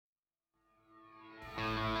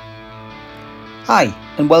Hi,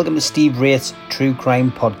 and welcome to Steve Wraith's True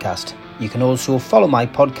Crime Podcast. You can also follow my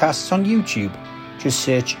podcasts on YouTube. Just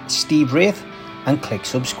search Steve Wraith and click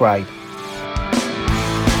subscribe.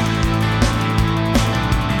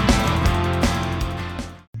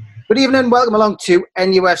 Good evening, welcome along to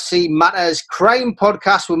NUFC Matters Crime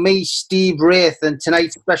Podcast with me, Steve Wraith, and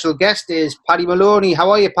tonight's special guest is Paddy Moloney.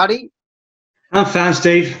 How are you, Paddy? I'm fine,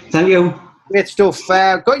 Steve. Thank you. Great stuff.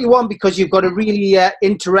 Got you on because you've got a really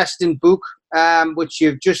interesting book, which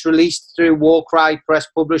you've just released through Warcry Press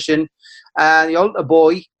Publishing, The Altar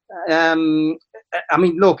Boy.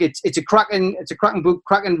 Look, it's a cracking book,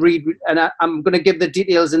 cracking read, and I'm going to give the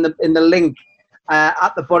details in the link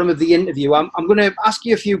at the bottom of the interview. I'm going to ask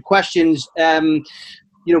you a few questions,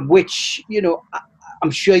 which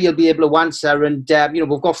I'm sure you'll be able to answer. And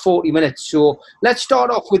we've got 40 minutes, so let's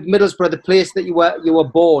start off with Middlesbrough, the place that you were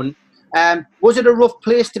born. Was it a rough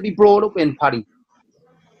place to be brought up in, Paddy?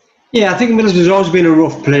 Yeah, I think Middlesbrough's always been a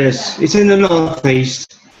rough place. It's in the north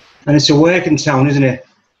east, and it's a working town, isn't it?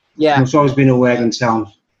 Yeah, it's always been a working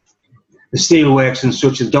town. The steelworks and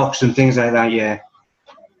such, the docks and things like that. Yeah.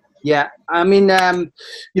 Yeah, I mean,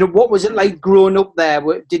 what was it like growing up there?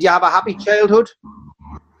 Did you have a happy childhood?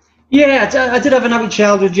 Yeah, I did have a happy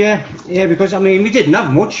childhood, yeah. Yeah, because, we didn't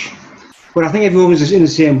have much, but I think everyone was in the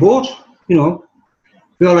same boat, We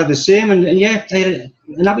all had the same, and yeah, I had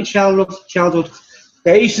an happy childhood.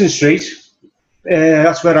 Easton Street,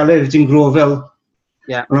 that's where I lived, in Groveville.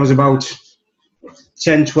 Yeah. When I was about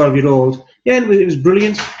 10, 12-year-old. Yeah, it was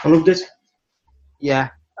brilliant. I loved it. Yeah.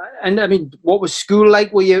 And what was school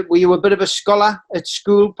like? Were you a bit of a scholar at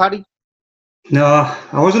school, Paddy? No,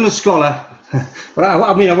 I wasn't a scholar, but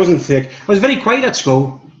I wasn't thick. I was very quiet at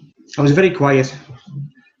school. I was very quiet.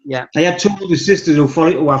 Yeah. I had two older sisters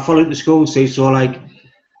who I followed to school, see, so I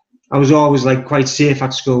was always quite safe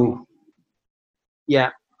at school.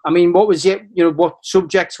 Yeah. What was it? What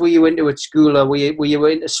subjects were you into at school? Or were you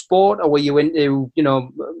into sport, or were you into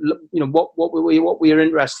what were your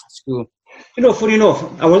interests at school? Funny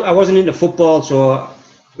enough, I wasn't into football,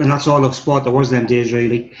 and that's all of sport there was them days,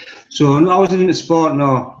 really. So I wasn't into sport,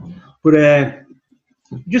 no. But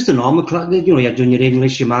just a normal class, you're doing your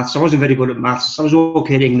English, your maths. I wasn't very good at maths. I was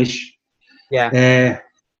okay at English. Yeah.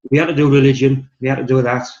 We had to do religion. We had to do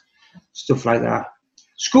that, stuff like that.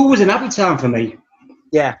 School was an happy time for me.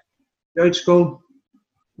 Yeah. Good school.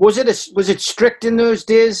 Was it strict in those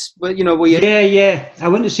days? Were you? Yeah. I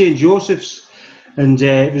went to St. Joseph's. And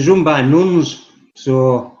it was run by nuns,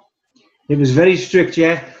 so it was very strict,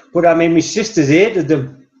 yeah. But my sisters hated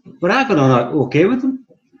them, but I got on okay with them.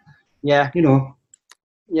 Yeah.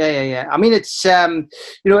 Yeah. It's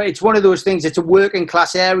it's one of those things. It's a working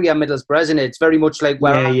class area, Middlesbrough, isn't it? It's very much like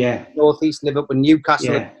where I North East, live up in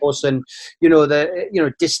Newcastle, of course, and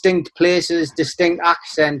the distinct places, distinct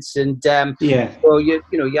accents, and so you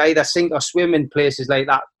either sink or swim in places like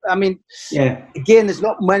that. Again, there's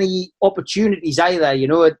not many opportunities either.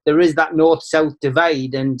 There is that north-south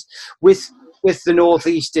divide, and with the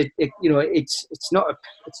northeast, it's not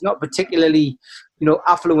particularly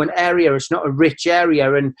affluent area. It's not a rich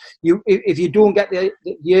area, and if you don't get the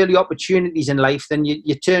early opportunities in life, then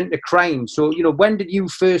you turn to crime. So when did you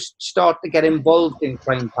first start to get involved in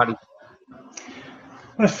crime, Paddy?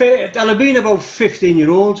 I'll have been about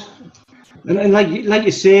 15-year-old, and like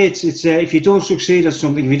you say, it's if you don't succeed at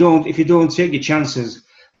something, if you don't take your chances,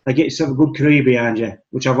 get yourself a good career behind you,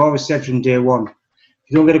 which I've always said from day one.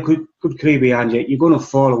 If you don't get a good career behind you, you're going to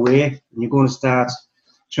fall away, and you're going to start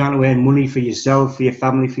trying to earn money for yourself, for your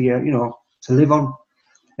family, for your, to live on.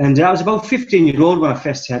 And I was about 15-year-old when I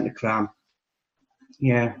first turned to crime.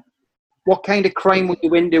 Yeah. What kind of crime were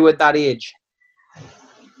you into at that age?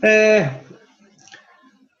 I'd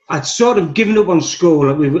sort of given up on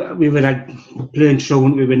school. We were playing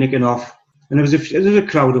truant, we were nicking off, and there was a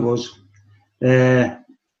crowd of us. And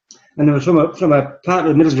it was from a part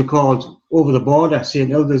of Middlesbrough called Over the Border, St.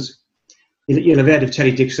 Hilda's. You'll have heard of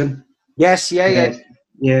Terry Dixon. Yes, yeah.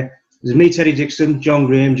 Yeah, there's me, Terry Dixon, John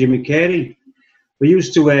Graham, Jimmy Carey. We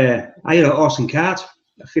used to I had a horse and cart,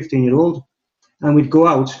 a 15-year-old, and we'd go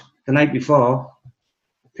out the night before,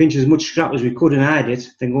 pinch as much scrap as we could and hide it,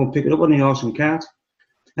 then go and pick it up on the horse and cart.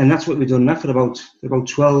 And that's what we'd done that for about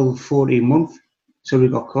 12, 14 months, till we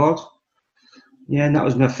got caught. Yeah, and that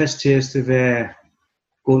was my first taste of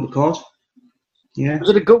going to court. Yeah. Was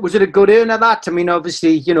it a good earner, that?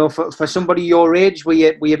 Obviously, for somebody your age, were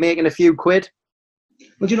you making a few quid?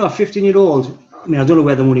 Well, a 15-year-old, I don't know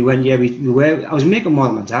where the money went. Yeah, I was making more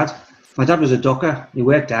than my dad. My dad was a docker. He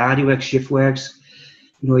worked hard. He worked shift works.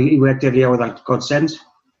 He worked every hour that God sent.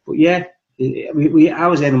 But yeah, I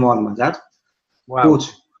was earning more than my dad. Wow.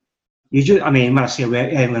 But You just, I mean, when I say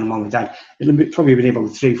when I'm mum and dad, it'll probably be about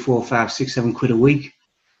 3, 4, 5, 6, 7 quid a week.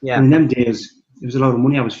 Yeah. And in them days, it was a lot of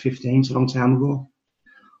money. I was 15, it's a long time ago.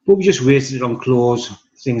 But we just wasted it on clothes,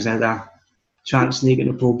 things like that. Trying to sneak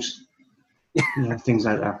into pubs, things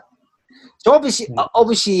like that. So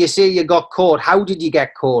obviously, you say you got caught. How did you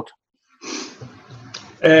get caught?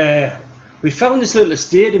 We found this little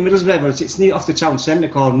estate in Middlesbrough, but it's near off the town centre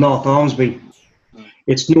called North Ormsby.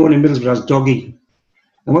 It's known in Middlesbrough as Doggy.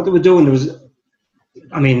 And what they were doing,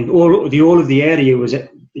 all of the area was,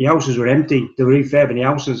 the houses were empty. They were refurbing the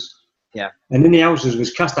houses. Yeah. And in the houses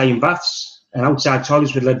was cast iron baths and outside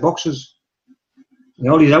toilets with lead boxes. And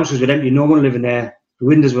all these houses were empty, no one living there. The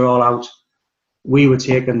windows were all out. We were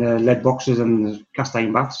taking the lead boxes and the cast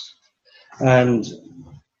iron baths. And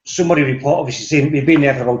somebody reported, obviously, we'd been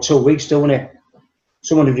there for about 2 weeks doing it.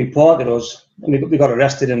 Somebody reported us, and we got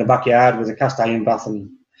arrested in the backyard with a cast iron bath and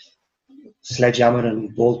sledgehammer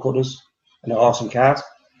and bolt cutters and an horse and cart.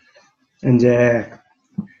 And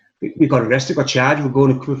we got arrested, got charged with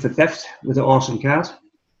going to court for theft with the horse and cart.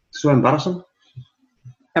 So embarrassing.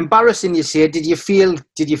 Embarrassing, you say. Did you feel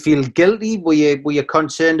guilty? Were you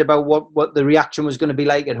concerned about what the reaction was going to be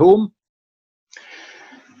like at home?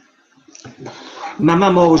 My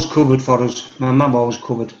mum always covered for us. My mum always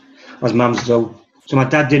covered, as mums do. So my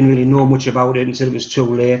dad didn't really know much about it until it was too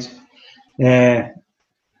late. When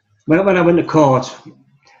I went to court,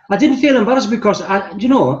 I didn't feel embarrassed because I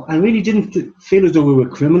really didn't feel as though we were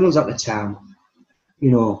criminals at the time.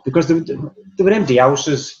 Because they were empty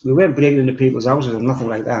houses. We weren't breaking into people's houses or nothing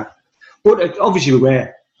like that. But obviously we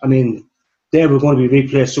were. I mean, they were going to be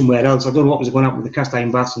replaced somewhere else. I don't know what was going to happen with the cast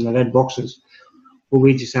iron baths and the lead boxes. But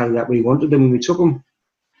we decided that we wanted them and we took them.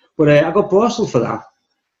 But I got borstal for that.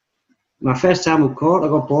 My first time with court, I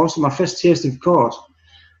got borstal. My first taste of court,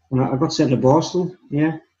 and I got sent to borstal.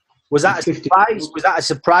 Yeah. Was that a surprise? Was that a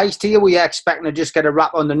surprise to you? Were you expecting to just get a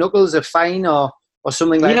rap on the knuckles, a fine, or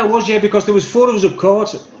something like that? Yeah, it was, because there was 4 of us of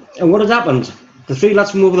court, and what had happened? The 3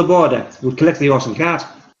 lads from over the border would collect the horse and cart,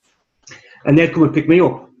 and they'd come and pick me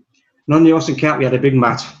up. And on the horse and cart, we had a big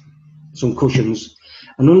mat, some cushions,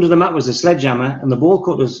 and under the mat was the sledgehammer and the bolt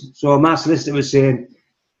cutters. So my solicitor was saying,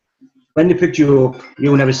 when they picked you up,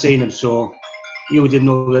 you never seen them, so you didn't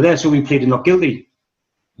know they were there, so we pleaded not guilty.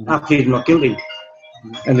 I pleaded not guilty.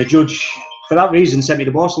 And the judge, for that reason, sent me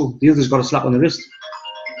to Borstal. The others got a slap on the wrist.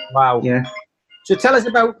 Wow. Yeah. So tell us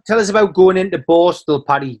about going into Borstal,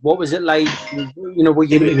 Paddy. What was it like? Were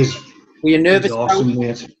you nervous? It was awesome,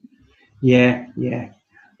 mate. Yeah.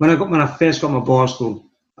 When I first got my Borstal,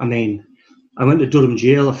 I went to Durham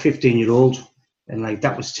jail, a 15-year-old, and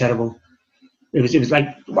that was terrible. It was like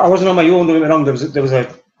I wasn't on my own. Don't get me wrong. There was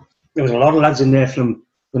a lot of lads in there from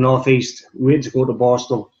the northeast waiting to go to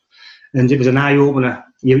Borstal, and it was an eye opener.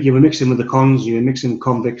 You were mixing with the cons, you were mixing with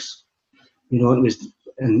convicts. That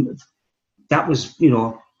was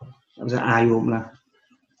an eye opener.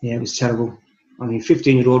 Yeah, it was terrible.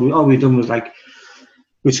 15-year-old. All we'd done was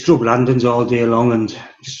we'd scrub landings all day long and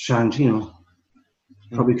just try and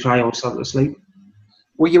probably cry ourselves to sleep.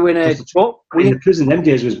 Were you in the prison? Them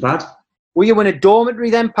days was bad. Were you in a dormitory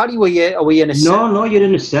then, Paddy? Were you in a cell? No, you're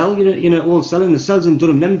in a cell. You're in an old cell. In the cells in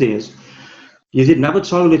Durham them days, you didn't have a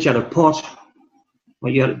toilet. You had a pot.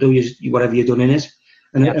 What you had to do is whatever you done in it,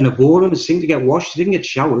 and a bowl and a sink to get washed. You didn't get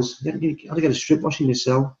showers. You had to get a strip wash in your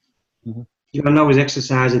cell. Mm-hmm. You got an hour's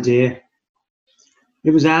exercise a day.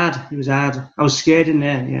 It was hard. I was scared in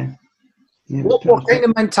there. Yeah. What kind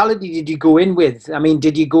of mentality did you go in with?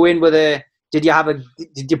 Did you go in with Did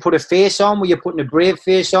you put a face on? Were you putting a brave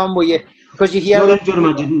face on? Were you, because you hear... Not in Durham,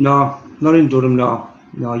 I didn't, no. Not in Durham, no.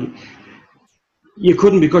 You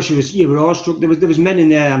couldn't, because you were awestruck. There was men in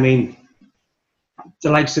there, the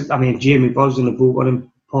likes of, Jamie Boswell in the book on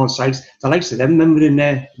him, Paul Sykes, the likes of them remember in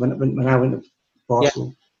there when I went to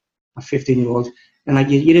Boston, a 15-year-old.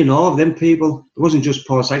 And you didn't know of them people. It wasn't just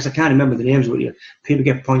Paul Sykes. I can't remember the names, but people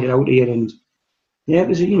get pointed out here, and it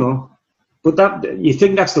was, But that you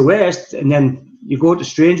think that's the worst, and then you go to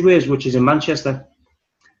Strangeways, which is in Manchester.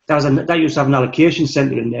 That used to have an allocation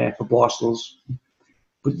centre in there for Borstals,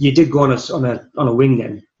 but you did go on a wing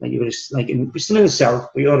then. You were you're still in a cell,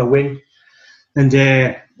 but you're on a wing, and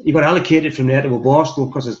you got allocated from there to a Borstal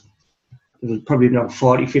because there was probably about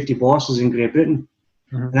 40, 50 Borstals in Great Britain,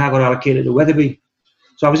 and I got allocated to Wetherby.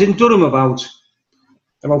 So I was in Durham about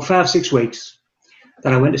 5-6 weeks.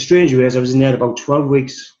 Then I went to Strangeways. I was in there about 12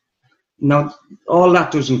 weeks. Now, all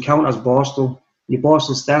that doesn't count as Borstal. Your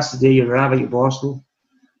Borstal starts the day you arrive at your Borstal,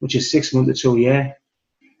 which is 6 months to 2 years.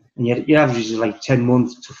 And your average is 10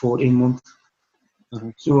 months to 14 months. Mm-hmm.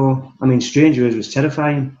 So, Strangeways was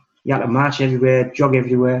terrifying. You had to march everywhere, jog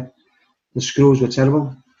everywhere. The screws were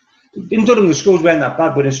terrible. In Durham, the schools weren't that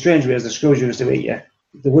bad, but in strange ways, the schools used to eat you.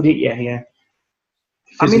 They would eat you, yeah.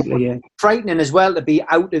 Physically, I mean, yeah. Frightening as well to be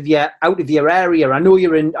out of your area. I know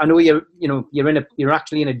you're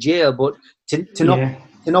actually in a jail, but to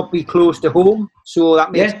not be close to home, so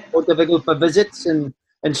that makes it more difficult for visits and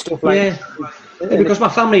stuff like that. Yeah, because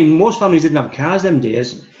most families didn't have cars them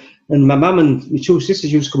days, and my mum and my two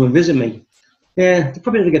sisters used to come and visit me. Yeah, they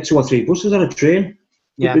probably had to get 2 or 3 buses on a train.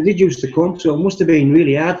 Yeah. But they did used to come, so it must have been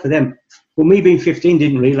really hard for them. But me being 15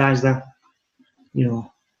 didn't realise that, you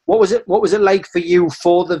know. What was it like for you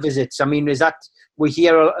for the visits? I mean, we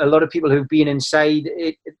hear a lot of people who've been inside,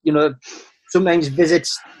 sometimes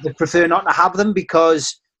visits, they prefer not to have them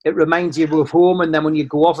because it reminds you of home, and then when you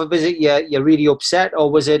go off a visit, you're really upset?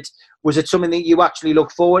 Or was it something that you actually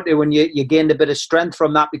look forward to when you gained a bit of strength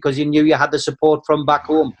from that because you knew you had the support from back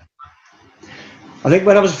home? I think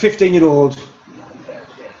when I was a 15-year-old,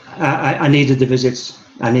 I needed the visits.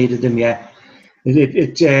 I needed them, yeah.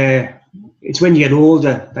 It's when you get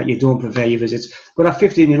older that you don't prefer your visits. But at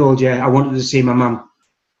 15-year-old, yeah, I wanted to see my mum.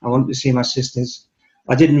 I wanted to see my sisters.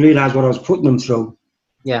 I didn't realise what I was putting them through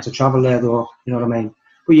to travel there, though, you know what I mean?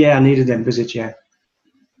 But yeah, I needed them visits, yeah.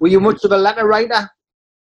 Were you much of a letter writer?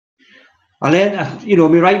 I learned,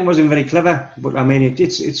 my writing wasn't very clever, but I mean,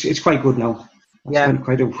 it's quite good now. I spent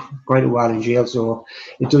quite a while in jail, so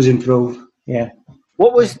it does improve, yeah.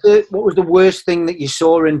 What was the worst thing that you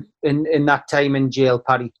saw in that time in jail,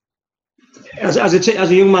 Paddy? As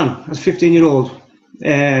a young man, as a 15-year-old,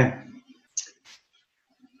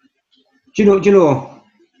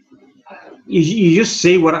 you just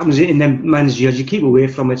see what happens in them men's jails. You keep away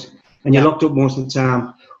from it, and you're locked up most of the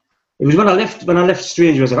time. It was when I left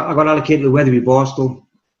Strangers, I got allocated to Wetherby Borstal,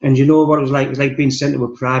 and you know what it was like? It was like being sent to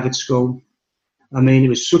a private school. I mean, it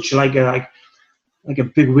was such like a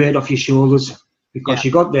big weight off your shoulders because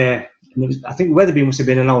you got there. And I think Wetherby must have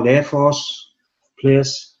been an old Air Force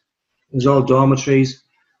place. It was all dormitories.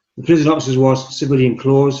 The prison officers wore civilian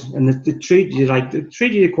clothes, and they treated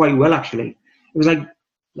you quite well actually. It was like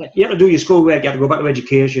you had to do your schoolwork, you had to go back to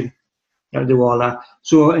education, you had to do all that.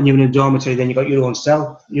 So, and you're in a dormitory, then you got your own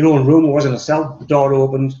cell, your own room. It wasn't a cell. The door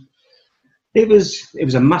opened. It was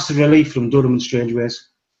a massive relief from Durham in strange ways.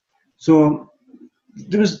 So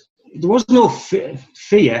there was no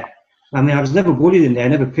fear. I mean, I was never bullied in there,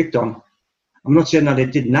 never picked on. I'm not saying that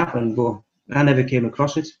it didn't happen, but I never came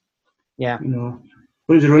across it. Yeah. You know,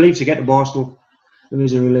 but it was a relief to get to Borstal. It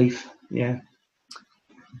was a relief. Yeah.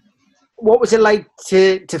 What was it like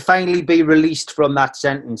to finally be released from that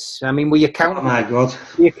sentence? I mean, were you counting? Oh my God!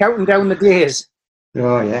 Were you counting down the days?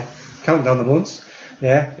 Oh yeah, counting down the months.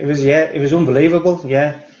 Yeah, it was unbelievable.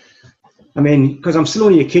 Yeah, I mean, because I'm still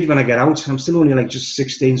only a kid when I get out. I'm still only like just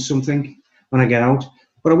 16 something when I get out.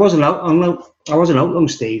 But I wasn't out long,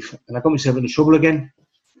 Steve, and I got myself into trouble again.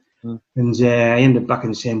 And I ended up back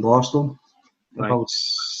in the same Borstal about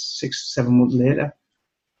 6-7 months later.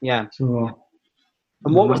 Yeah. So.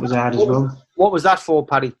 And what was hard as well? What was that for,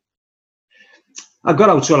 Paddy? I got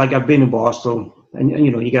out, so like I've been in Borstal, and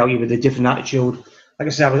you get out here with a different attitude. Like I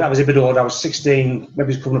said, I was a bit old. I was 16,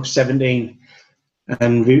 maybe coming up 17,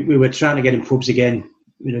 and we were trying to get in pubs again.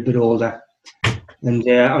 We were a bit older, and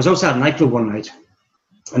I was outside a nightclub one night,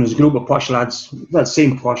 and there was a group of posh lads, well,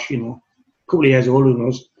 same posh, a couple of years older than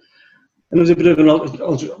us, and there was a bit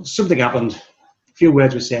of something happened. A few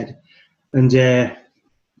words were said, and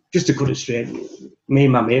just to cut it straight, me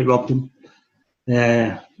and my mate robbed him.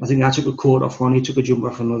 I think I took a coat off one, he took a jumper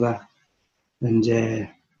off another, and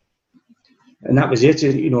that was it.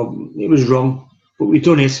 It was wrong, but we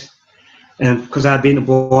done it. Because I'd been to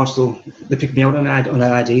Borstal, they picked me out on an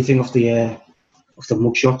ID thing off the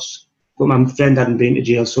mugshots. But my friend hadn't been to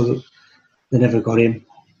jail, so they never got him.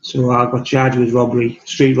 So I got charged with robbery,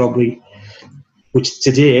 street robbery, which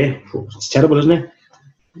today, it's terrible, isn't it?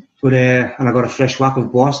 But and I got a fresh whack of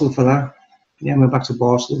Borstal for that. Yeah, I went back to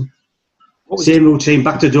Borstal. Same routine,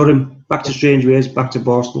 back to Durham, back to strange ways, back to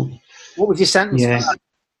Borstal. What was your sentence? Yeah,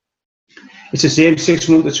 it's the same 6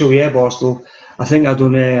 months to 2 year Borstal. I think I've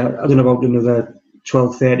done about another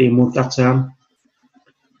 12, 13 months that time.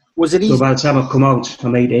 Was it easy? So by the time I come out,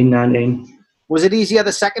 I'm 18, 19. Was it easier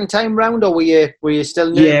the second time round, or were you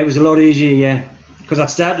still new? Yeah, it was a lot easier, yeah. Because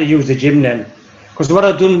I'd started to use the gym then. Because what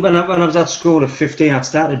I'd done when I was at school at 15, I'd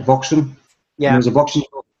started boxing. Yeah. There was a boxing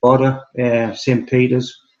club border, St.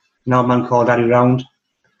 Peter's. An old man called Harry Round.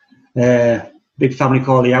 Big family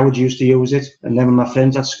called the Howards used to use it, and then with my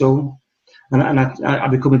friends at school. And I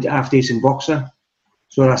become a half-decent boxer.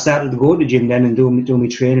 So I started to go to the gym then and do my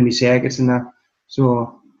training, my circuits and that.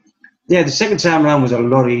 So, yeah, the second time around was a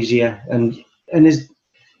lot easier. And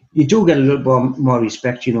you do get a little bit more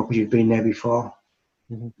respect, because you've been there before.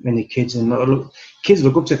 many kids, and kids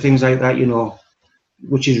look up to things like that, you know,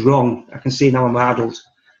 which is wrong. I can see now I'm an adult.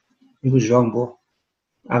 It was wrong, but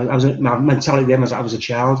my mentality then was I was a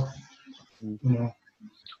child. You know.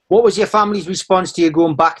 What was your family's response to you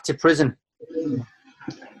going back to prison?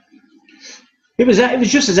 It was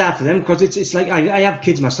just as hard for them, because it's like I have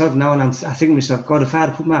kids myself now, and I think to myself, God, if I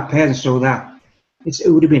had put my parents through that, it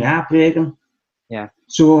would have been heartbreaking. Yeah.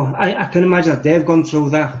 So I can imagine that they've gone through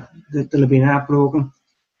that. They'll have been heartbroken.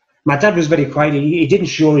 My dad was very quiet. He didn't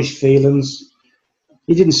show his feelings.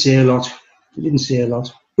 He didn't say a lot.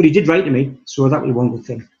 But he did write to me, so that was one good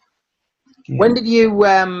thing. Yeah. When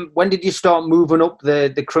did you start moving up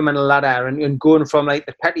the criminal ladder and going from like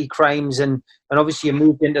the petty crimes and obviously you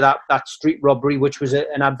moved into that street robbery, which was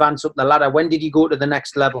an advance up the ladder? When did you go to the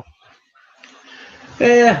next level?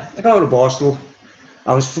 I got out of Bristol.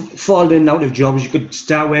 I was falling out of jobs. You could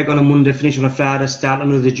start work on a Monday, finish on a Friday, start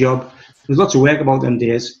another job. There's lots of work about them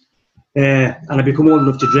days. And I become old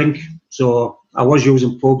enough to drink, so I was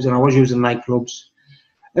using pubs and I was using nightclubs.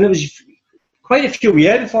 And it was quite a few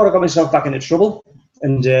years before I got myself back into trouble.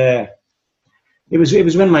 And it was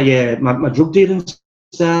when my drug dealing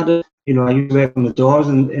started. You know, I used to work on the doors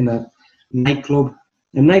in a nightclub.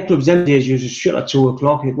 And nightclubs them days used to shut at 2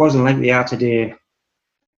 o'clock. It wasn't like they are today.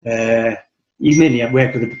 You mainly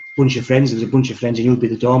work with a bunch of friends. There was a bunch of friends, and you'd be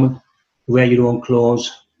the doorman. You wear your own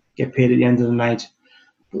clothes, get paid at the end of the night.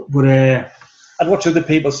 But I'd watch other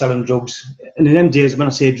people selling drugs. And in them days, when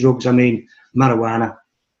I say drugs, I mean marijuana.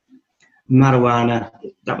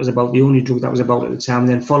 That was about the only drug that was about at the time. And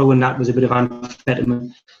then following that was a bit of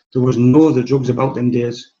amphetamine. There was no other drugs about them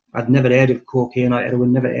days. I'd never heard of cocaine or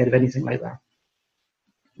heroin, never heard of anything like that.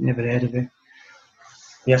 Never heard of it.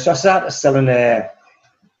 Yeah, so I started selling, I'd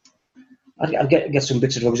get some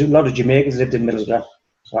bits of drugs. A lot of Jamaicans lived in Middlesbrough.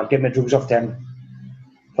 So I'd get my drugs off them,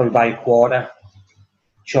 probably buy a quarter,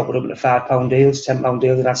 chop it up into £5 deals, £10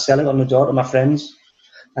 deals, and I'd sell it on the door to my friends.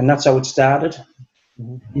 And that's how it started.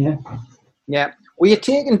 Yeah. Yeah. Were you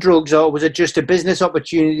taking drugs, or was it just a business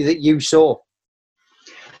opportunity that you saw?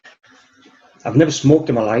 I've never smoked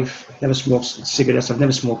in my life. Never smoked cigarettes. I've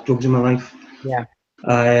never smoked drugs in my life. Yeah.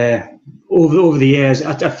 Over the years,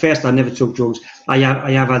 at first I never took drugs. I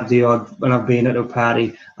have had the odd, when I've been at a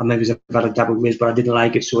party, and maybe I've had a dabble with, but I didn't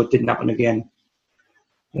like it, so it didn't happen again.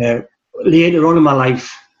 Later on in my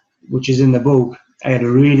life, which is in the book, I had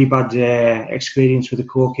a really bad experience with the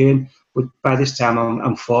cocaine. But by this time,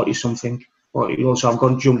 I'm 40-something. So I've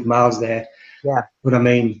gone jumped miles there. Yeah. But I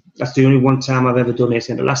mean, that's the only one time I've ever done it,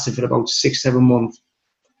 and it lasted for about 6-7 months.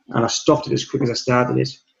 And I stopped it as quick as I started it.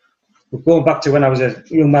 But going back to when I was a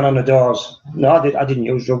young man on the doors, no, I didn't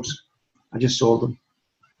use drugs. I just sold them.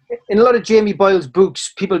 In a lot of Jamie Boyle's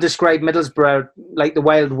books, people describe Middlesbrough like the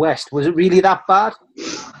Wild West. Was it really that bad?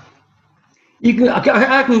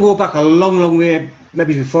 I can go back a long, long way,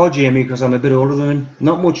 maybe before Jamie, because I'm a bit older than him.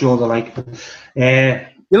 Not much older, like.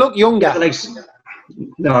 You look younger.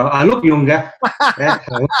 No, I look younger. Yeah.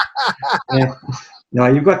 No,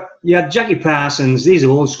 you had Jackie Parsons. These are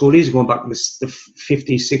old school. These are going back to the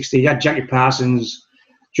 50s, 60s. You had Jackie Parsons,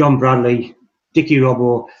 John Bradley, Dickie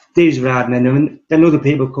Robbo. These were hard men. And then other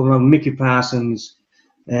people come along, Mickey Parsons,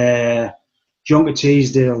 Junker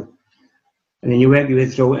Teasdale. And then you work your way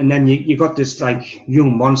through, and then you got this like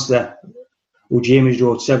young monster who Jamie's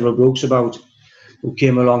wrote several books about, who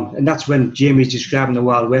came along, and that's when Jamie's describing the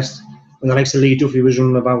Wild West, when the likes of Lee Duffy was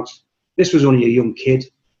running about. This was only a young kid,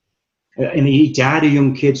 and he died a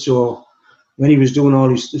young kid, so when he was doing all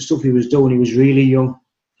the stuff he was doing, he was really young,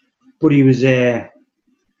 but he was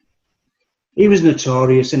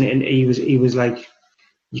notorious, and he was like,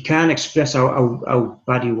 you can't express how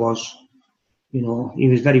bad he was. You know, he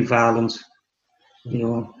was very violent. You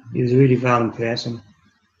know, he was a really violent person.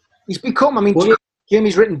 He's become, I mean,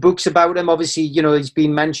 Jamie's written books about him. Obviously, you know, he's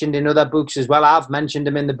been mentioned in other books as well. I've mentioned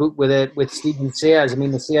him in the book with Stephen Sayers. I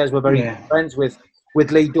mean, the Sayers were very good friends with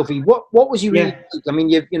Lee Duffy. What was he really like? I mean,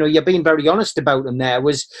 you're being very honest about him there.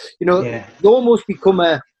 You almost become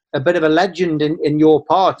a bit of a legend in your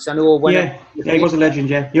parts. I know when he was a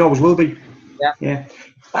legend, he always will be. Yeah.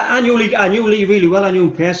 I knew Lee really well. I knew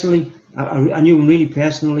him personally. I knew him really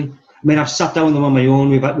personally. I mean, I've sat down with him on my own.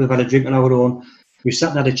 We've had a drink on our own. We've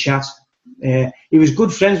sat and had a chat. He was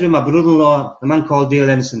good friends with my brother-in-law, a man called Dale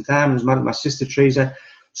Henderson Time, who's married to my sister Teresa.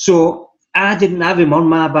 So I didn't have him on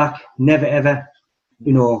my back, never ever.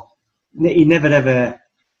 You know, he never ever.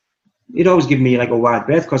 He'd always give me like a wide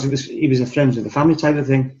berth because he was a friends with the family type of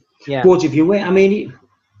thing. Yeah. But if you were, I mean,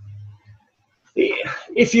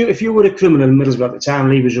 if you were a criminal in Middlesbrough at the time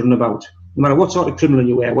Lee was running about, no matter what sort of criminal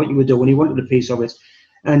you were, what you were doing, he wanted a piece of it,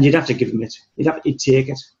 and you'd have to give him it. He'd take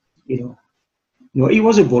it, you know. You know, he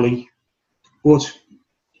was a bully, but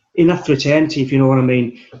in that fraternity, if you know what I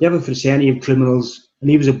mean, you have a fraternity of criminals, and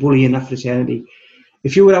he was a bully in that fraternity.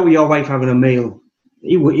 If you were out with your wife having a meal,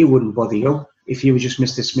 he wouldn't bother you. If you were just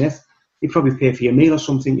Mr. Smith, he'd probably pay for your meal or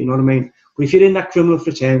something, you know what I mean? But if you're in that criminal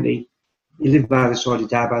fraternity, you live by the sword, you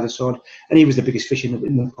die by the sword. And he was the biggest fish in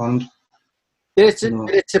the pond. Did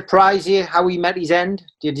it surprise you how he met his end?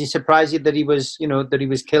 Did it surprise you that he was, you know, that he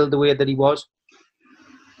was killed the way that he was?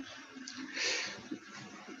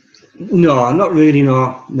 No, not really.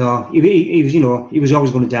 No. He was, you know, he was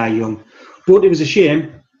always going to die young. But it was a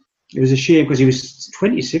shame. It was a shame because he was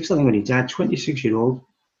 26, I think, when he died. 26-year-old.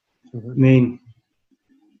 I mean,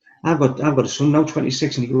 I've got a son now,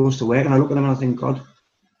 26, and he goes to work, and I look at him and I think, God,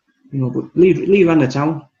 you know. But Lee ran the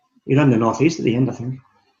town. He ran the northeast at the end, I think.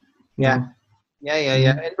 Yeah.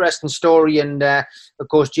 Interesting story, and of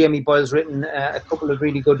course, Jamie Boyle's written a couple of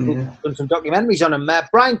really good books, done some documentaries on him.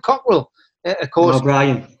 Brian Cockrell, of course,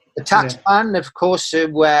 Brian, the tax man, of course,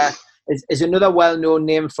 is another well-known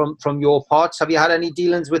name from your parts. Have you had any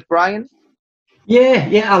dealings with Brian? Yeah,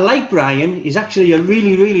 I like Brian. He's actually a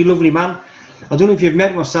really, really lovely man. I don't know if you've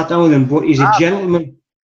met him or sat down with him, but he's a gentleman.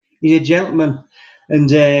 He's a gentleman,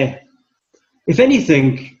 and if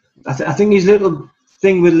anything, I think his little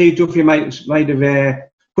thing with Lee Duffy might have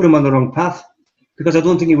put him on the wrong path, because I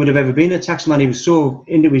don't think he would have ever been a taxman. He was so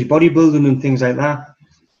into his bodybuilding and things like that.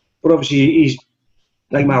 But obviously, he's,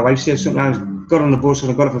 like my wife says sometimes, got on the bus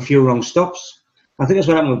and got off a few wrong stops. I think that's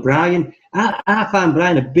what happened with Brian. I found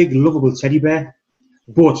Brian a big, lovable teddy bear,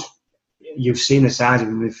 but you've seen the size of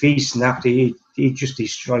him. If he snapped, he'd just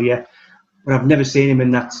destroy you. But I've never seen him in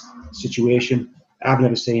that situation. I've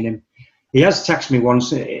never seen him. He has taxed me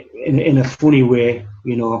once in a funny way,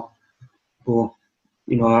 you know. But,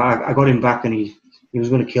 you know, I got him back, and he was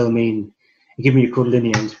going to kill me, and he gave me a cuddle in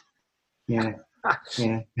the end. Yeah.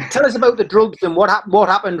 Tell us about the drugs and what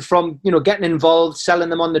happened from, you know, getting involved, selling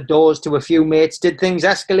them on the doors to a few mates. Did things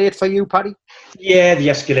escalate for you, Paddy? Yeah, they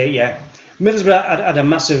escalate. Yeah, Middlesbrough had a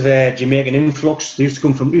massive Jamaican influx. They used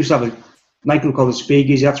to have a nightclub called the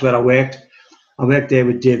Speakeasy. That's where I worked. I worked there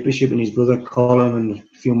with Dave Bishop and his brother Colin and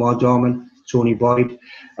a few more doormen, Tony Boyd,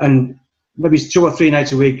 and maybe 2 or 3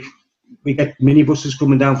 nights a week we get minibuses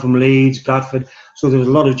coming down from Leeds, Bradford. So there was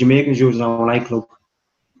a lot of Jamaicans using our nightclub.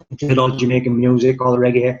 We did all Jamaican music, all the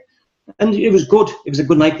reggae, and it was good. It was a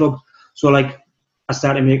good nightclub. So like, I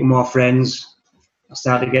started making more friends. I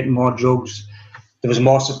started getting more drugs. There was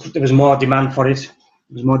more demand for it.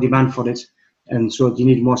 And so you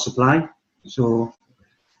need more supply. So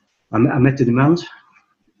I met the demand,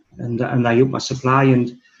 and I upped my supply,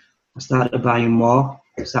 and I started buying more.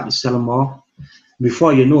 I started selling more.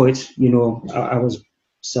 Before you know it, you know, I was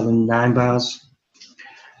selling 9 bars,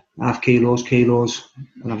 half kilos,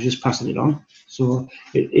 and I was just passing it on. So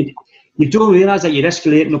you don't realise that you're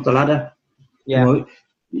escalating up the ladder. Yeah. You know,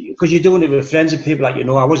 because you're doing it with friends and people, like, you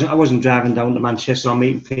know. I wasn't driving down to Manchester or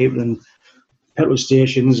meeting people in petrol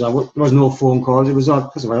stations. There was no phone calls. It was odd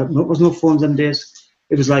because there was no phones them days.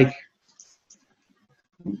 It was like,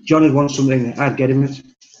 John would want something, I'd get him it.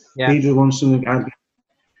 Yeah. Peter would want something,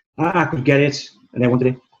 I could get it, and I wanted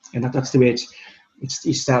it, and that's the way it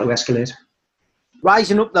started to escalate.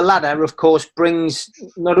 Rising up the ladder, of course, brings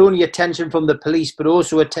not only attention from the police, but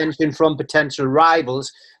also attention from potential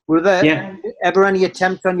rivals. Were there ever any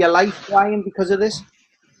attempts on your life, Brian, because of this?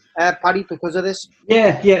 Paddy, because of this?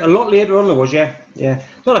 Yeah, a lot later on there was, yeah.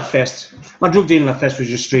 Not at first. My drug dealing at first was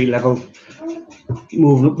just street level,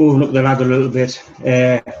 moving up the ladder a little bit.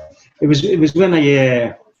 It was when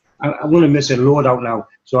I'm going to miss a load out now.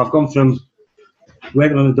 So I've gone from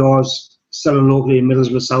working on the doors, selling locally in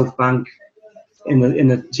Middlesbrough, South Bank, in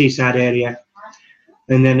the Teesside area,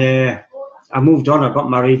 and then I moved on. I got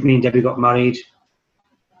married. Me and Debbie got married.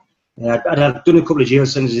 I'd done a couple of jail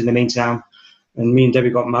sentences in the meantime, and me and Debbie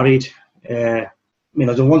got married. I'd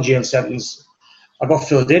done 1 jail sentence. I got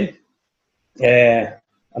filled in, and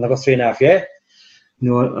I got 3.5 years. You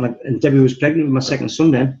know, and Debbie was pregnant with my second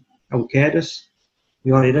son then. Our Curtis.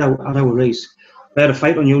 We already had our race. I had a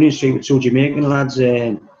fight on Union Street with 2 Jamaican lads,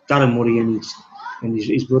 Darren Murray and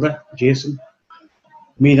his brother Jason.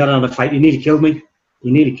 Me and Darren had a fight. He nearly killed me.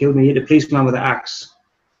 He hit the policeman with an axe,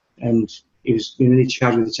 and he was nearly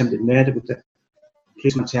charged with attempted murder, but the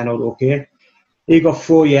policeman turned out okay. He got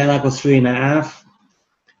 4 years, and I got 3.5.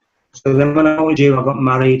 So then when I went to jail, I got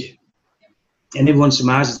married, and everyone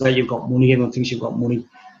surmises that you've got money. Everyone thinks you've got money.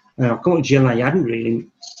 And I've gone to jail, and I hadn't really.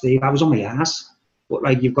 Steve, I was on my ass, but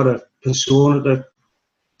like, you've got a persona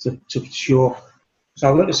to show. So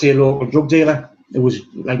I went to see a local drug dealer. It was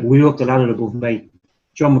like way up the ladder above me,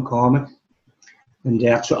 John McCormick, and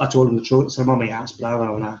I told him the truth. I said, I'm on my ass, blah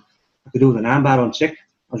blah blah. I could do the 9 bar on tick.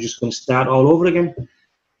 I was just going to start all over again.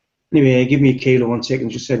 Anyway, give me a kilo on tick and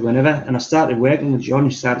just said whenever. And I started working with John.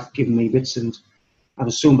 He started giving me bits, and I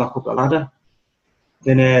was soon back up the ladder.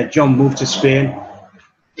 Then John moved to Spain.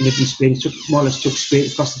 He lived in Spain. He more or less took Spain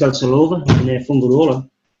across the Delta over in Fungarola.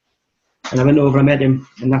 And I went over and met him,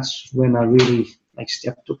 and that's when I really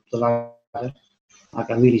stepped up the ladder.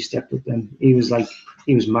 I really stepped up then. He was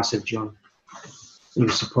massive, John. He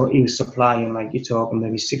was supplying, you're talking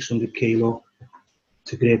maybe 600 kilo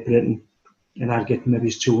to Great Britain, and I'd get maybe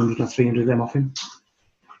 200 or 300 of them off him.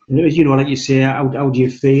 And it was, like you say, how do you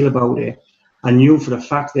feel about it? I knew for a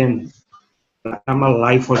fact then that my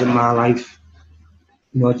life wasn't my life.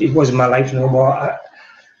 It wasn't my life no more.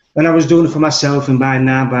 When I was doing it for myself and buying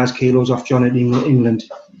 9 bars kilos off John in England,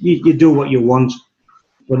 you do what you want.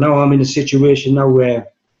 But now I'm in a situation now where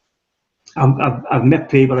I've met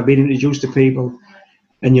people, I've been introduced to people,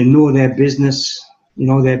 and their business,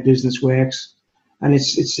 their business works, and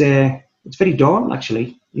it's very daunting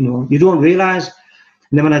actually. You don't realise,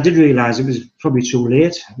 and then when I did realise, it was probably too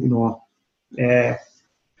late.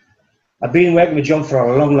 I've been working with John for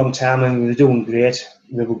a long, long time, and we were doing great.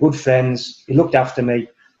 We were good friends. He looked after me,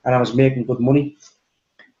 and I was making good money.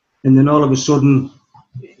 And then all of a sudden,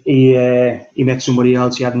 he met somebody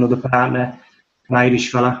else. He had another partner, an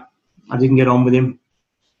Irish fella. I didn't get on with him.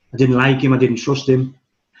 I didn't like him. I didn't trust him.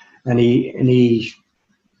 And he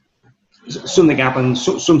something happened.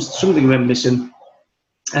 Something went missing,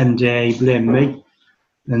 and he blamed me.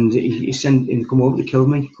 And he sent him to come over to kill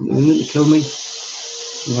me. You know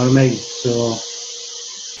what I mean? So,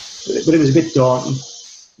 but it was a bit daunting.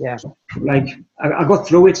 Yeah. I got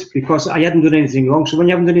through it because I hadn't done anything wrong. So when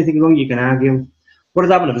you haven't done anything wrong, you can argue. What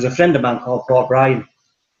had happened? There was a friend of mine called Paul Bryan.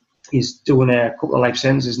 He's doing a couple of life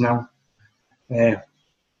sentences now. The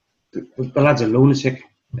lad's a lunatic.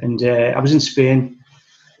 And I was in Spain,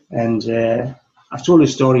 and I've told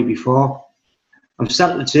this story before. I'm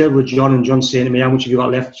sat at the table with John, and John's saying to me, how much have you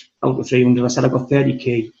got left out of 300? I said, I've got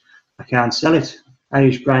 30k. I can't sell it.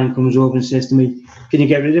 Irish Brian comes over and says to me, can you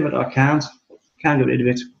get rid of it? I can't get rid of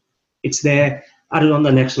it. It's there. Add it on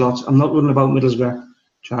the next lot. I'm not running about Middlesbrough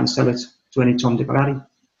trying to sell it to any Tom, Dick or Harry.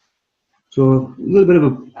 So a little bit of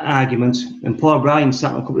an argument, and Paul Bryan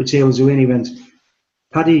sat on a couple of tables away, and he went,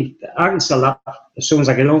 Paddy, I can sell that as soon as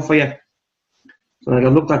I get home for you. So I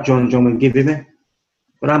looked at John, and John went, give it me.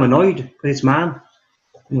 But I'm annoyed because it's mine.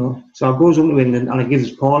 So I goes up to England and I gives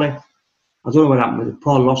it Paulie. I don't know what happened with it.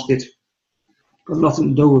 Paul lost it. Got nothing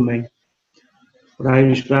to do with me. But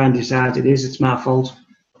Irish Brian decides it's my fault.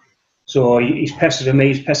 So he's pestering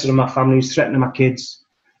me, he's pestering my family, he's threatening my kids.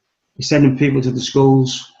 He's sending people to the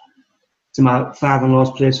schools, to my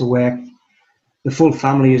father-in-law's place of work. The full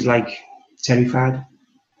family is terrified.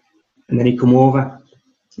 And then he come over.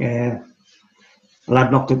 A lad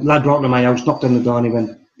brought to my house, knocked on the door, and he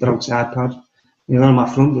went, they're outside, Pad. And he was on my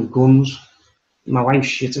front with guns. My wife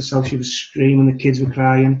shit herself, she was screaming, the kids were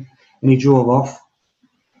crying, and he drove off.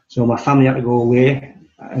 So my family had to go away,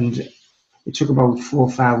 and it took about 4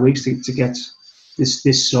 or 5 weeks to get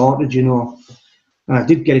this sorted, And I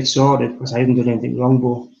did get it sorted because I hadn't done anything wrong,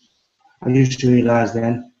 but I just realised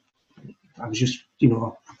then I was just,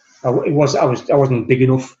 I wasn't big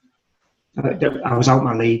enough. I was out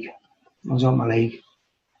my league.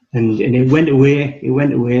 And it went away.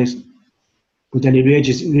 But then it raised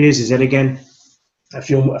his head again. A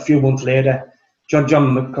few months later, John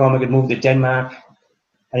McCormick had moved to Denmark,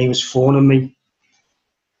 and he was phoning me.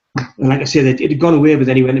 And like I said, it had gone away, but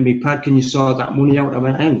then he went to me, Pat, can you sort that money out? I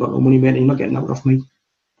went, I ain't got no money, mate. You're not getting that off me.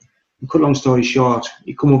 And cut long story short,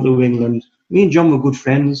 he come over to England. Me and John were good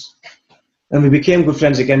friends, and we became good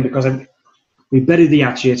friends again because we buried the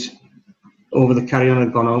hatchet over the carry-on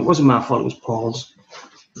had gone on. It wasn't my fault, it was Paul's.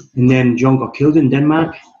 And then John got killed in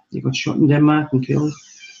Denmark. He got shot in Denmark and killed.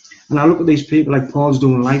 And I look at these people like Paul's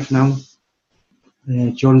doing life now.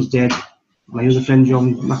 John's dead. My other friend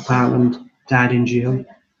John McPartland died in jail.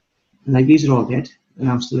 And these are all dead, and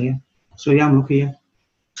I'm still here. So yeah, I'm lucky here.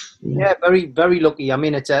 Yeah, very, very lucky. I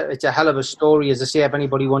mean, it's a hell of a story. As I say, if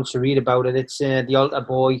anybody wants to read about it, it's The Altar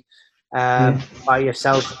Boy by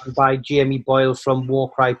yourself and by Jamie Boyle from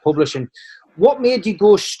Warcry Publishing. What made you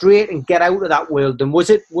go straight and get out of that world? And was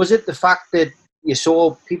it the fact that you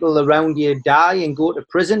saw people around you die and go to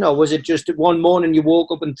prison, or was it just one morning you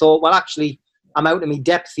woke up and thought, well, actually, I'm out of my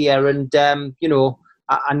depth here, and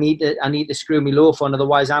I need to screw my loaf on,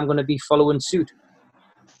 otherwise I'm going to be following suit?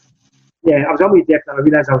 Yeah, I was on my depth, and I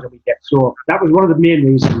realised I was on my depth. So that was one of the main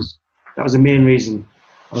reasons. That was the main reason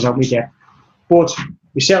I was on my depth. But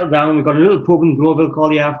we settled down. We got a little pub in Groville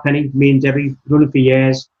called the Halfpenny. Me and Debbie run it for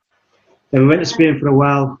years. Then we went to Spain for a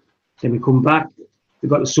while. Then we come back. We've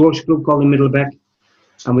got a social club called the Middlebeck,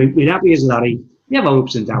 and we're happy as Larry. We have our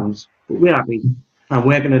ups and downs, but we're happy. I'm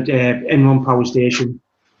working at N1 Power Station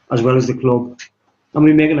as well as the club, and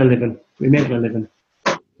we're making a living.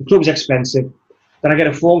 The club's expensive. Then I get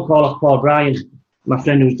a phone call off Paul Bryan, my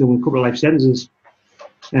friend who's doing a couple of life sentences,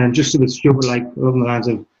 and just sort of stupid, like along the lines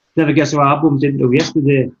of, never guess what I bumped into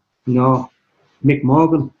yesterday. No, Mick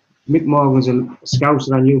Morgan. Mick Morgan's a scout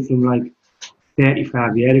that I knew from like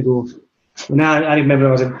 35 years ago. When I remember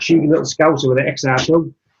I was a cheeky little scouser with an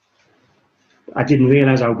XR2. I didn't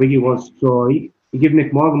realise how big he was. So he gave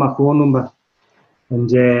Mick Morgan my phone number. And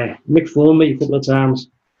Mick phoned me a couple of times.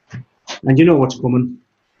 And you know what's coming.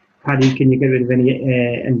 Paddy, can you get rid of any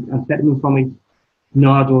amphetamine for me?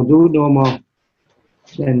 No, I don't do it no more.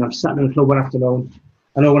 Then I've sat in the club one afternoon.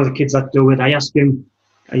 I know one of the kids that do it. I asked him,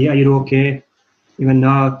 are you okay? He went,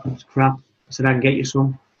 no, it's crap. I said, I can get you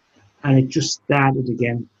some. And it just started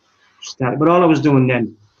again. But all I was doing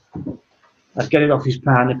then, I'd get it off his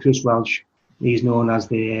partner, Chris Welch. He's known as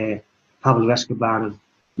the Pablo Escobar of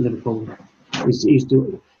Liverpool.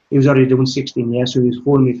 He was already doing 16 years, so he was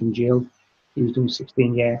phoning me from jail. He was doing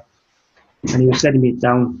 16 years. And he was sending me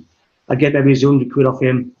down. I'd get maybe 100 quid off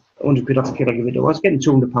him, 100 quid off the kid I give it to. I was getting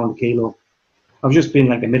 £200 a kilo. I've just been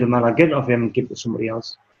like a middleman. I'd get it off him and give it to somebody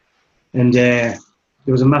else. And there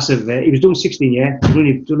was a massive, he was doing 16 years. He'd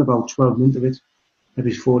only done about 12 months of it.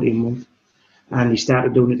 Maybe 14 months. And he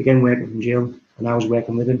started doing it again, working from jail. And I was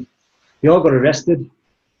working with him. They all got arrested.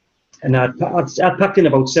 And I'd packed in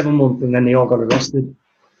about 7 months, and then they all got arrested.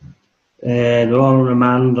 They're all on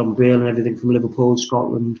remand, on bail and everything from Liverpool,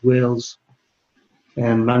 Scotland, Wales,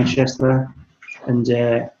 Manchester. And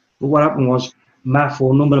but what happened was, my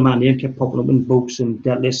phone number and my name kept popping up in books and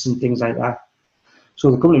debt lists and things like that. So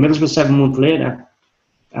they come to Middlesbrough 7 months later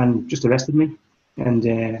and just arrested me.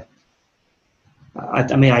 And I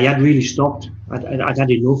had really stopped. I'd had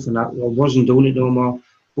enough, and I wasn't doing it no more.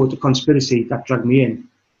 But the conspiracy that dragged me in,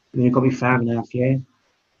 and it got me 5.5 years.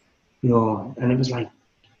 You know, and it was like,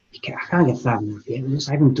 I can't get 5.5 years.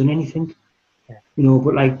 I haven't done anything. Yeah. You know,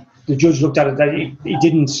 but like the judge looked at it that he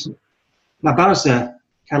didn't. My barrister,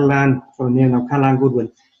 Caroline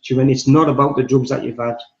Goodwin, she went, it's not about the drugs that you've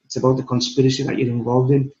had. It's about the conspiracy that you're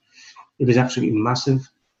involved in. It was absolutely massive.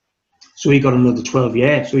 So he got another 12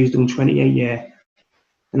 years. So he's doing 28 years.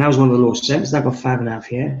 And that was one of the lowest sentences. I got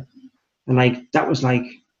 5.5 years. And like, that was like,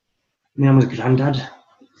 man, I was a granddad.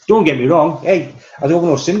 Don't get me wrong. Hey, I don't have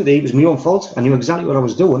no sympathy. It was my own fault. I knew exactly what I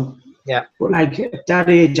was doing. Yeah. But like, at that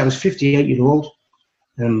age, I was 58 years old.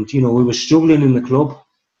 And, you know, we were struggling in the club.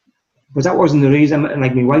 But that wasn't the reason.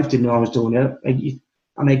 Like, my wife didn't know I was doing it. Like,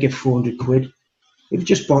 I might get 400 quid. If you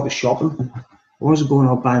just bought the shopping, I wasn't going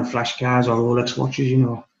out buying flash cars or Rolex watches, you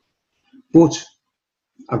know. But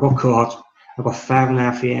I got caught. I got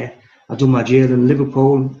 5.5 years. I done my jail in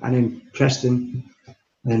Liverpool and in Preston,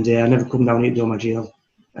 and I never come down here to do my jail.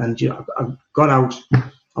 And you know, I got out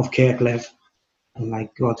of Kirklev, and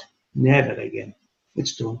like, God, never again.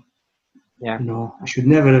 It's done. Yeah. You know, I should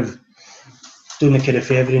never have done a kid a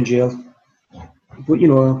favour in jail. But you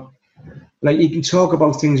know, like, you can talk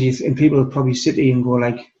about things and people will probably sit here and go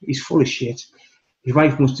like, he's full of shit. His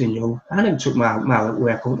wife must have known. I never took my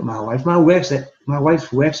work home to my wife. My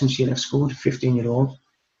wife works since she left school, 15-year-old.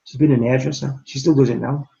 She's been an hairdresser. She still does it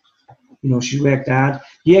now. You know, she's worked hard.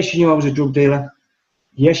 Yes, she knew I was a drug dealer.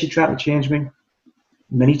 Yes, she tried to change me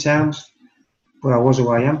many times, but I was who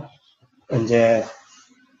I am. And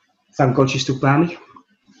thank God she stuck by me.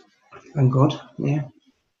 Thank God, yeah.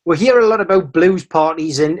 We hear a lot about blues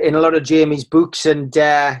parties in a lot of Jamie's books, and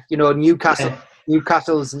you know,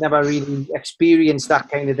 Newcastle's never really experienced that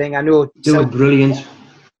kind of thing. I know. They were brilliant.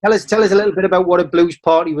 Tell us a little bit about what a blues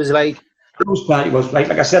party was like. Blues party was like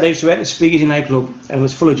I said, I used to work at Speakeasy nightclub, and it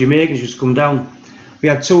was full of Jamaicans who used to come down. We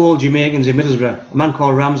had 2 old Jamaicans in Middlesbrough, a man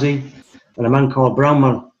called Ramsey and a man called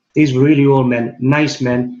Brownman. These were really old men, nice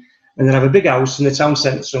men, and they'd have a big house in the town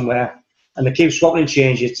centre somewhere, and they keep swapping and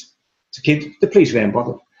change it to keep the police weren't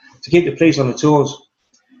bothered, to keep the police on the toes.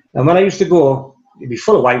 And when I used to go, it'd be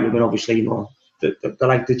full of white women, obviously, you know, they're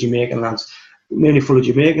like the Jamaican lads, mainly full of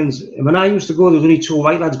Jamaicans. And when I used to go, there was only 2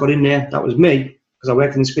 white lads got in there. That was me, because I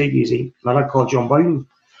worked in the Speakeasy, and a lad called John Boyden,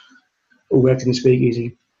 who worked in the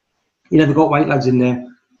Speakeasy. You never got white lads in there.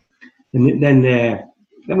 And then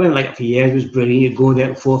they went like it for years. It was brilliant. You'd go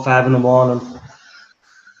there at 4 or 5 in the morning.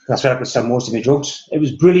 That's where I could sell most of my drugs. It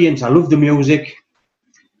was brilliant. I loved the music.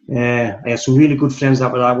 I had some really good friends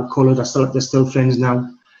that were coloured. They're still friends now.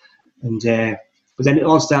 And but then it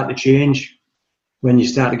all started to change when you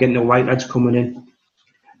started getting the white lads coming in.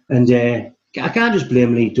 And I can't just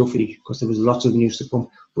blame Lee Duffy, because there was lots of them used to come.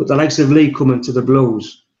 But the likes of Lee coming to the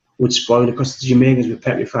blues would spoil it because the Jamaicans were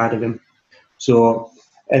petrified of him. So,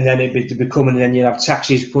 and then it'd be coming, and then you'd have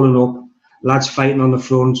taxis pulling up, lads fighting on the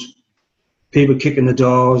front, people kicking the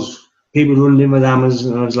doors, people running in with hammers,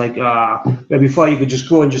 and I was like, but before you could just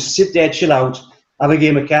go and just sit there, chill out, have a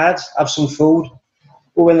game of cards, have some food.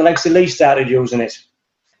 But when the likes of Lee started using it,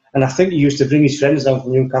 and I think he used to bring his friends down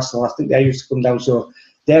from Newcastle, I think they used to come down, so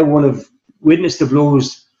they're one of, witness the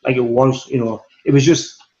blows like it was, it was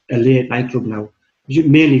just a late nightclub now. It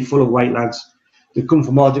was mainly full of white lads. They'd come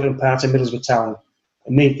from all different parts of Middlesbrough town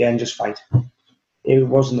and meet there and just fight. It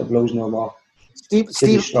wasn't the blues no more. Steve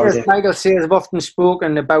Michael says have often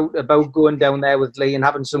spoken about going down there with Lee and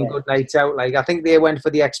having some good nights out. Like, I think they went for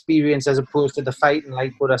the experience as opposed to the fighting.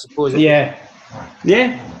 Like, but I suppose. Yeah. Well,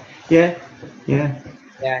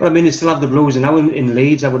 I mean, they still have the blues now in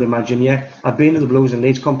Leeds, I would imagine. Yeah, I've been to the blues in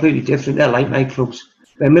Leeds, completely different. They're like nightclubs.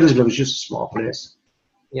 Middlesbrough was just a small place.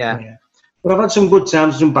 Yeah. But I've had some good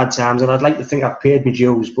times, some bad times, and I'd like to think I've paid my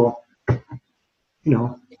dues. But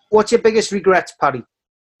what's your biggest regret, Paddy?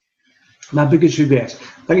 My biggest regret,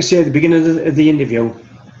 like I said at the beginning of the interview,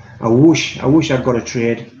 I wish I'd got a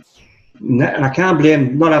trade, and I can't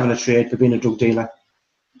blame not having a trade for being a drug dealer.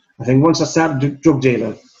 I think once I started drug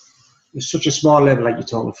dealing, it's such a small level, like you're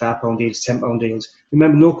talking £5 deals, £10 deals.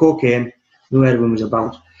 Remember, no cocaine, no heroin was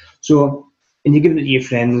about. So, and you give it to your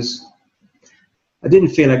friends. I didn't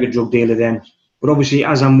feel like a drug dealer then, but obviously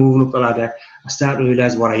as I'm moving up the ladder, I start to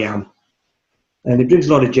realise what I am. And it brings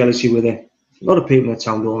a lot of jealousy with it. A lot of people in the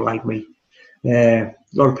town don't like me. A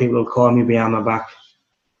lot of people will call me behind my back.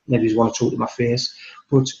 Maybe just want to talk to my face.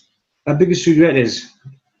 But my biggest regret is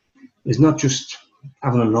not just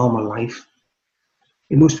having a normal life.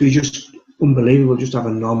 It must be just unbelievable just to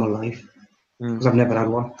have a normal life, because I've never had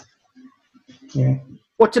one. Yeah.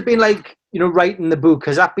 What's it been like, writing the book?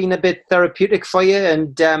 Has that been a bit therapeutic for you?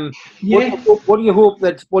 And what do you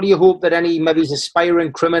hope that any maybe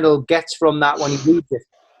aspiring criminal gets from that when he reads it?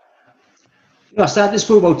 I started this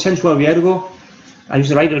book about 10, 12 years ago. I used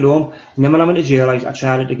to write it at home, and then when I went to jail, I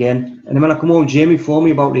tried it again. And then when I come home, Jamie phoned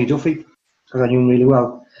me about Lee Duffy, because I knew him really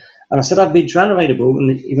well. And I said, I've been trying to write a book,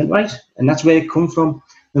 and he went, right. And that's where it come from.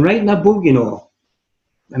 And writing that book,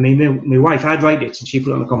 I mean, my wife, I'd write it, and she'd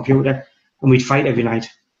put it on the computer, and we'd fight every night,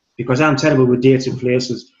 because I'm terrible with dates and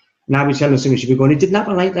places. And I'd be telling something, she'd be going, it didn't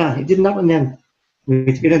happen like that. It didn't happen then.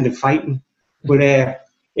 We'd end up fighting. But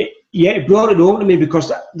it brought it home to me,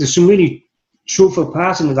 because there's some really truthful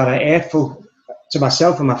parts in it that are hurtful to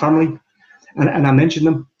myself and my family, and I mentioned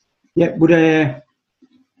them. Yeah, but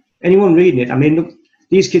anyone reading it, I mean, look,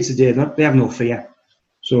 these kids today, they have no fear.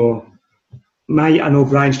 So I know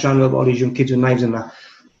Brian's trying to help all these young kids with knives and that.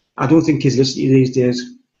 I don't think kids listen to you these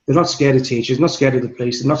days. They're not scared of teachers, not scared of the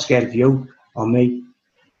police, they're not scared of you or me.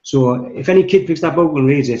 So if any kid picks that book and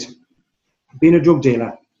reads it, being a drug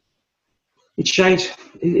dealer, it's shite.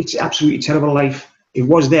 It's absolutely terrible life. It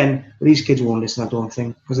was then, but these kids won't listen, I don't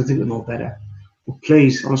think, because I think they know better. But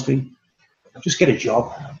please, honestly, just get a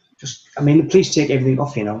job. The police take everything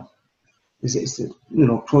off you now. It's the,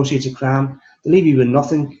 proceeds of crime. They leave you with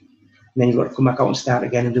nothing, and then you've got to come back out and start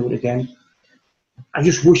again and do it again. I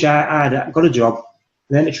just wish I'd got a job,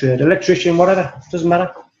 learned a trade, electrician, whatever, doesn't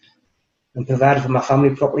matter, and provide for my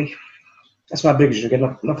family properly. That's my biggest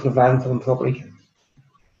regret, not providing for them properly.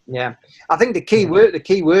 Yeah, I think the key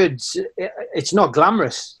words, it's not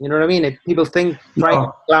glamorous. You know what I mean? People think right,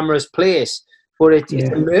 glamorous place, but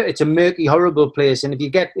it's a murky, horrible place. And if you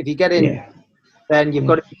get in, then you've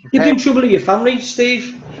got to. You bring trouble to your family,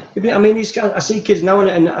 Steve. I see kids now,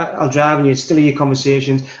 and I'll drive, and you still hear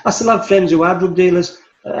conversations. I still have friends who are drug dealers,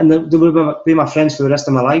 and they will be my friends for the rest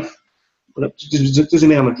of my life. But it doesn't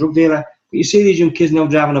mean I'm a drug dealer. But you see these young kids now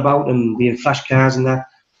driving about and being flash cars and that.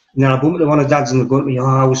 And then I bump into one of the dads and they're going to me,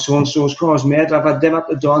 I was so-and-so's car's made. I've had them up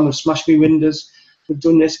the door and they've smashed me windows. They've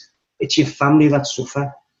done this. It's your family that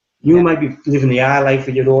suffer. You might be living the high life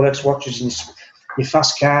with your Rolex watches and your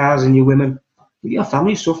fast cars and your women. But your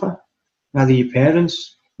family suffer. Either your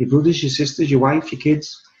parents, your brothers, your sisters, your wife, your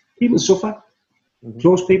kids. People suffer.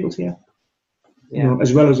 Close people to you.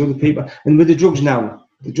 As well as other people. And with the drugs now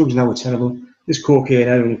are terrible. This cocaine,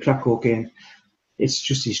 heroin, crack cocaine, it's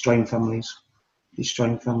just destroying families. Do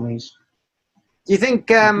you think,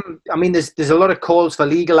 there's a lot of calls for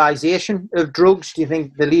legalisation of drugs. Do you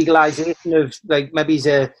think the legalisation of, maybe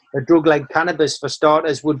a drug like cannabis, for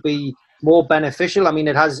starters, would be more beneficial? I mean,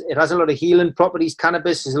 it has a lot of healing properties,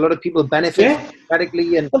 cannabis. There's a lot of people benefit medically.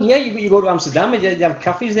 You go to Amsterdam, you have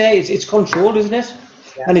cafes there. It's controlled, isn't it?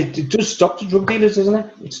 Yeah. And it does stop the drug dealers, doesn't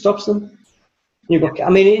it? It stops them.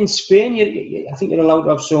 In Spain, I think you're allowed to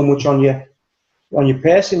have so much on your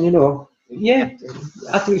person, Yeah,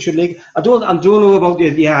 I think it should legal. I don't know about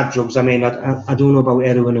the hard drugs. I mean, I don't know about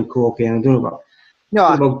heroin and cocaine. I don't know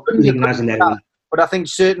about legalising heroin. But I think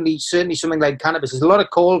certainly something like cannabis. There's a lot of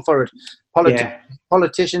call for it.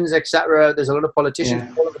 Politicians, etc. There's a lot of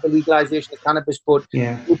politicians calling for the legalisation of cannabis, but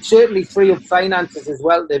it would certainly free up finances as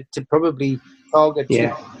well to probably target,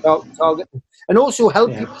 target, and also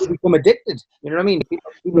help people to become addicted. You know what I mean?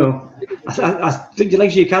 I think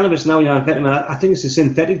like your cannabis now. I think it's the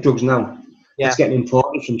synthetic drugs now. It's getting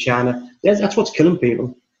imported from China. That's what's killing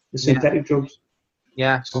people. The synthetic drugs.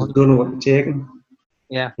 Yeah. So I don't know what they're taking.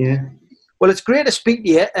 Yeah. Yeah. Well, it's great to speak to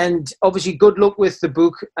you, and obviously good luck with the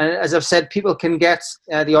book. And as I've said, people can get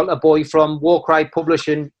The Altar Boy from Warcry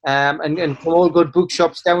Publishing and from all good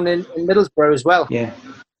bookshops down in Middlesbrough as well. Yeah.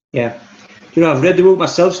 You know, I've read the book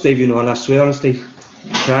myself, Steve, you know, and I swear, honestly,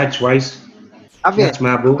 I tried twice. Have you? That's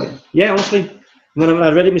my book. Yeah, honestly. And when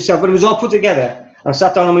I read it myself, when it was all put together, I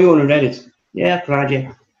sat down on my own and read it. Yeah, I cried,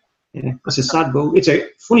 yeah. It's a sad book. It's a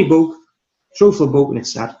funny book, truthful book, and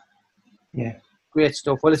it's sad. Yeah. Great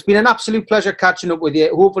stuff. Well, it's been an absolute pleasure catching up with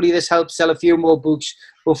you. Hopefully this helps sell a few more books.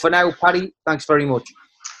 But for now, Paddy, thanks very much.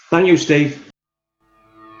 Thank you, Steve.